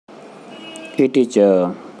It is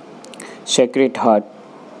a Sacred Heart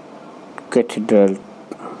Cathedral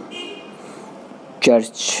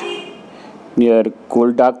Church near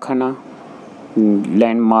Khana,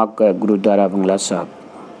 landmark Gurudwara Bangla Sahib.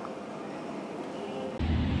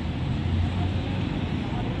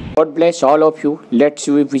 God bless all of you. Let's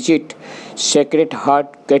visit Sacred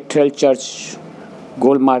Heart Cathedral Church,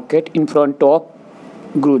 Gold Market, in front of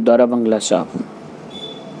Gurudwara Bangla Sahib.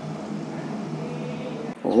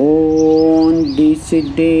 On this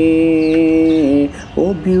day,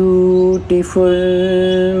 oh beautiful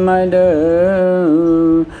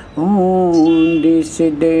mother, on this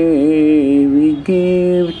day we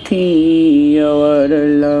give thee our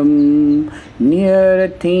love. Near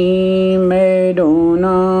thee,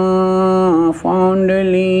 Madonna,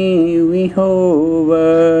 fondly we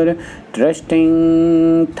hover,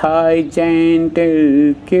 trusting thy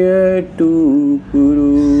gentle care to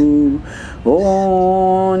prove.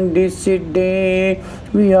 On this day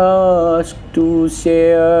we ask to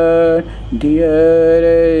share,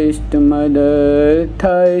 dearest mother,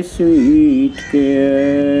 thy sweet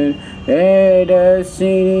care. Let us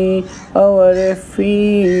see our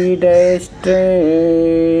feet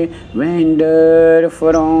astray, wander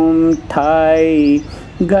from thy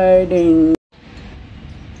guiding.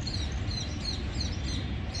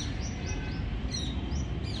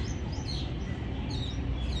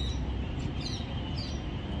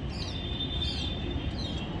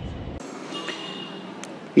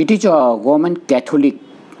 It is a Roman Catholic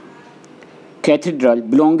cathedral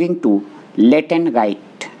belonging to Latin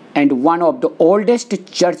Rite and one of the oldest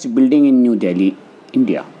church buildings in New Delhi,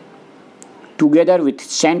 India. Together with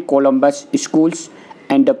St. Columba's Schools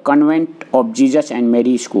and the Convent of Jesus and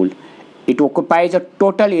Mary School, it occupies a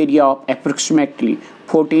total area of approximately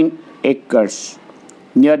 14 acres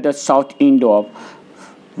near the south end of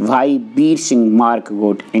Bhai Bir Singh Marg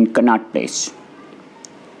Road in Connaught Place.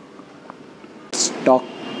 Let's talk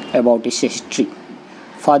about its history.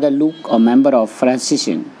 Father Luke, a member of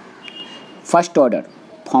Franciscan First Order,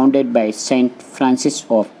 founded by Saint Francis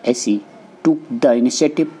of Assisi, took the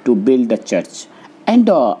initiative to build the church, and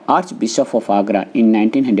the Archbishop of Agra in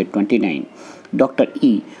 1929, Dr.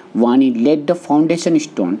 E. Vanni, laid the foundation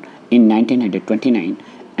stone in 1929,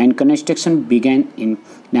 and construction began in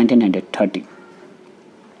 1930.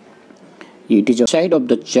 It is outside of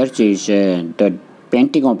the church is the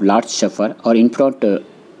painting of Last Supper, or in front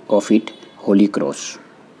of it, Holy Cross.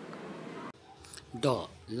 The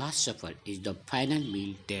Last Supper is the final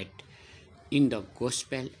meal that, in the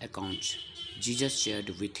Gospel accounts, Jesus shared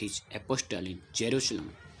with his apostles in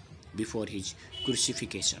Jerusalem before his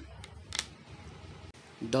crucifixion.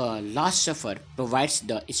 The Last Supper provides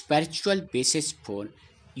the spiritual basis for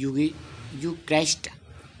Eucharist,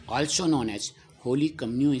 also known as Holy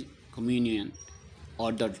Communion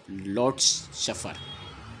or the Lord's Supper.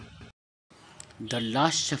 The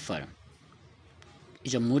Last Supper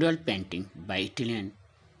is a mural painting by Italian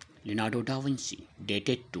Leonardo da Vinci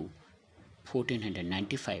dated to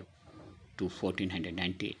 1495 to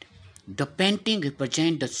 1498. The painting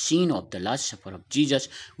represents the scene of the Last Supper of Jesus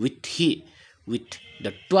with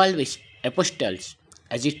the 12 apostles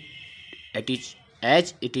as it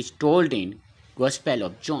is told in Gospel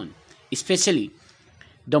of John, especially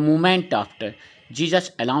the moment after Jesus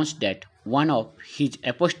announced that one of his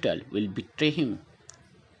apostles will betray him.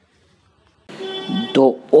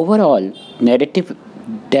 The overall narrative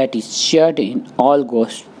that is shared in all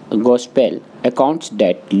Gospel accounts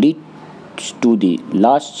that leads to the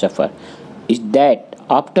Last Supper is that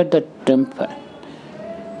after the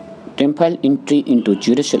triumphal entry into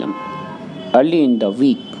Jerusalem early in the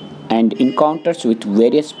week and encounters with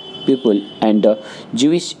various people and the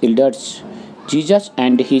Jewish elders, Jesus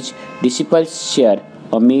and his disciples share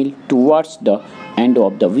a meal towards the end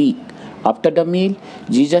of the week. After the meal,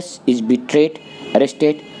 Jesus is betrayed,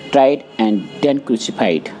 arrested, tried, and then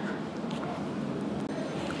crucified.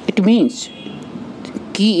 It means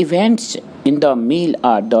key events in the meal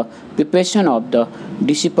are the preparation of the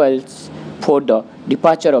disciples for the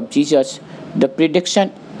departure of Jesus, the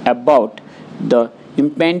prediction about the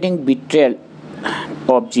impending betrayal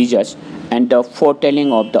of Jesus, and the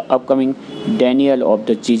foretelling of the upcoming denial of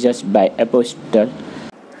the Jesus by apostles.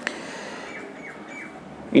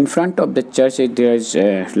 In front of the church there is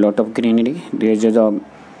a lot of greenery. There is a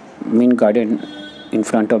main garden in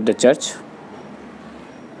front of the church.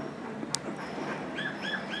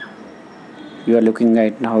 You are looking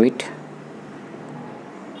at now it.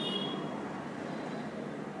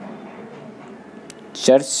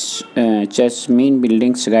 Church main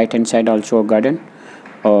buildings right hand side also a garden,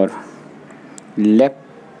 or left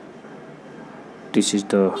this is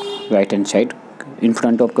the right hand side in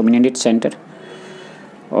front of community center.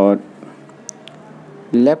 Or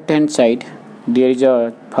left hand side there is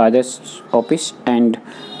a father's office and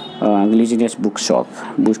religious bookstore.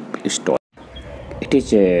 It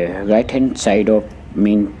is a right hand side of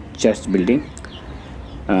main church building.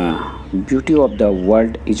 Beauty of the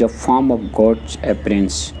world is a form of God's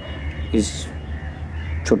appearance. Is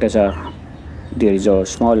छोटा सा there is a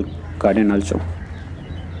small garden also.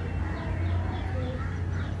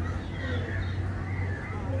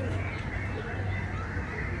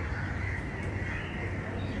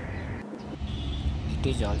 It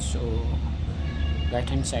is also right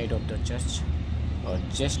hand side of the church or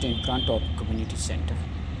just in front of community center.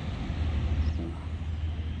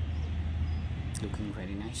 Looking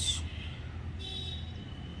very nice.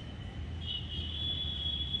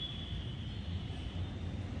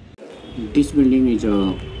 This building is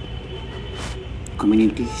a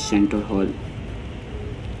community center hall.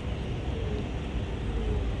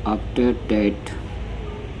 After that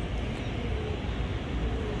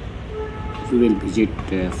we will visit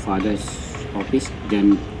father's office,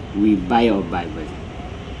 then we buy our Bible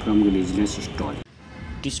from religious stall.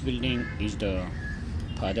 This building is the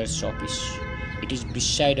father's office. It is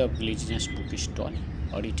beside of religious bookstall,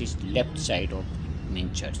 or it is left side of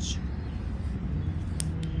main church.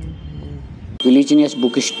 Religious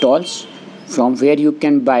bookstalls from where you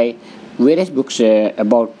can buy various books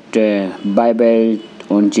about Bible,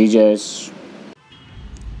 on Jesus.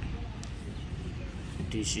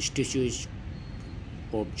 This statue is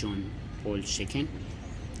Pope John Paul II.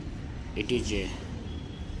 It is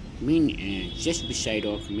just beside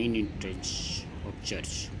of main entrance of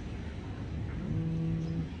church.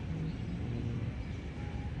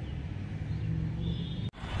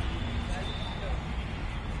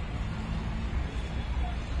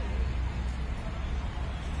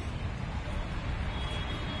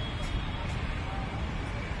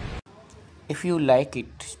 If you like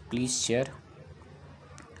it, please share.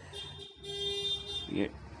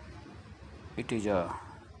 It is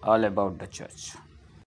all about the church.